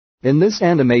In this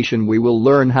animation we will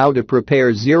learn how to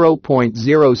prepare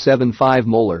 0.075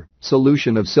 molar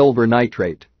solution of silver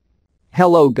nitrate.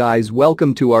 Hello guys,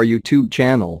 welcome to our YouTube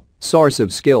channel, Source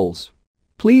of Skills.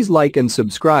 Please like and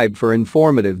subscribe for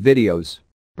informative videos.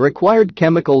 Required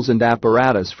chemicals and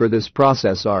apparatus for this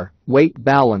process are weight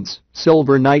balance,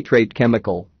 silver nitrate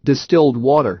chemical, distilled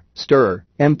water, stirrer,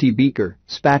 empty beaker,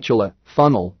 spatula,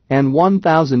 funnel, and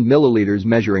 1000 milliliters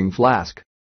measuring flask.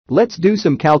 Let's do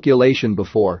some calculation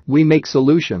before we make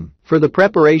solution. For the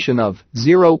preparation of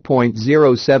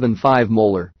 0.075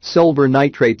 molar silver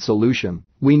nitrate solution,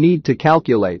 we need to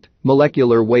calculate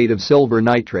molecular weight of silver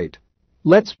nitrate.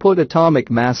 Let's put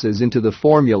atomic masses into the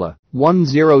formula: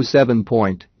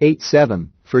 107.87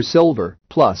 for silver,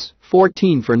 plus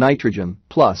 14 for nitrogen,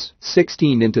 plus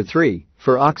 16 into 3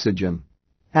 for oxygen.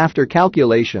 After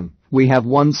calculation, we have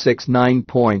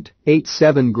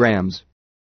 169.87 grams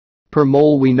per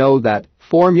mole. We know that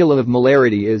formula of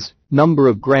molarity is number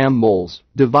of gram moles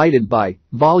divided by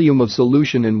volume of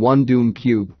solution in 1 Doom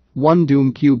cube. 1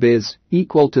 Doom cube is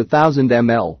equal to 1000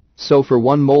 ml, so for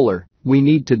 1 molar, we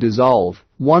need to dissolve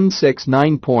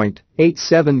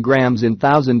 169.87 grams in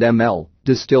 1000 ml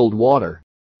distilled water.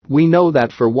 We know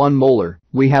that for 1 molar,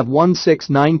 we have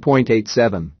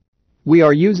 169.87. We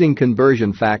are using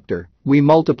conversion factor. We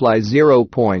multiply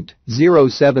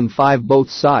 0.075 both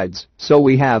sides, so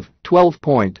we have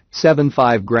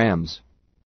 12.75 grams.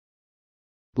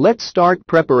 Let's start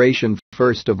preparation.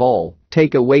 First of all,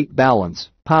 take a weight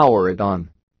balance, power it on.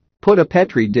 Put a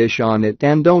Petri dish on it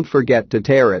and don't forget to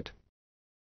tare it.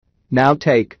 Now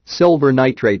take silver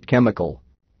nitrate chemical.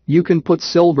 You can put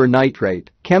silver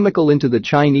nitrate chemical into the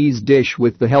Chinese dish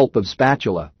with the help of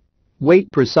spatula.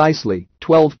 Weight precisely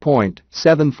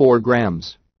 12.74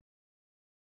 grams.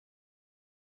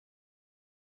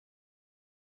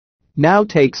 Now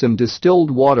take some distilled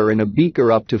water in a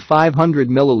beaker up to 500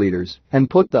 milliliters and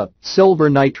put the silver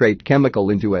nitrate chemical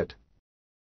into it.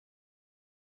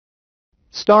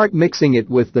 Start mixing it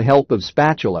with the help of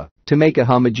spatula to make a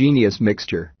homogeneous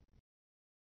mixture.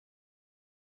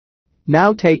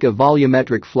 Now take a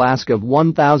volumetric flask of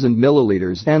 1000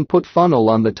 milliliters and put funnel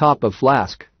on the top of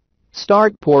flask.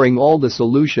 Start pouring all the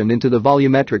solution into the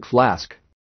volumetric flask.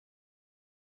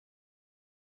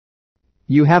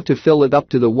 You have to fill it up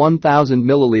to the 1000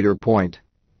 milliliter point.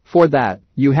 For that,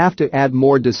 you have to add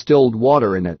more distilled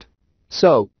water in it.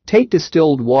 So, take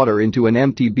distilled water into an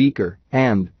empty beaker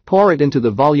and pour it into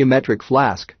the volumetric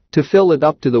flask to fill it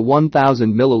up to the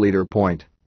 1000 milliliter point.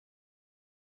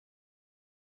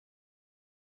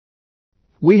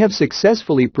 We have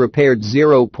successfully prepared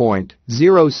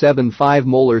 0.075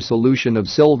 molar solution of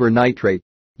silver nitrate.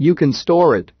 You can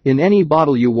store it in any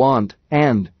bottle you want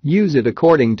and use it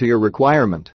according to your requirement.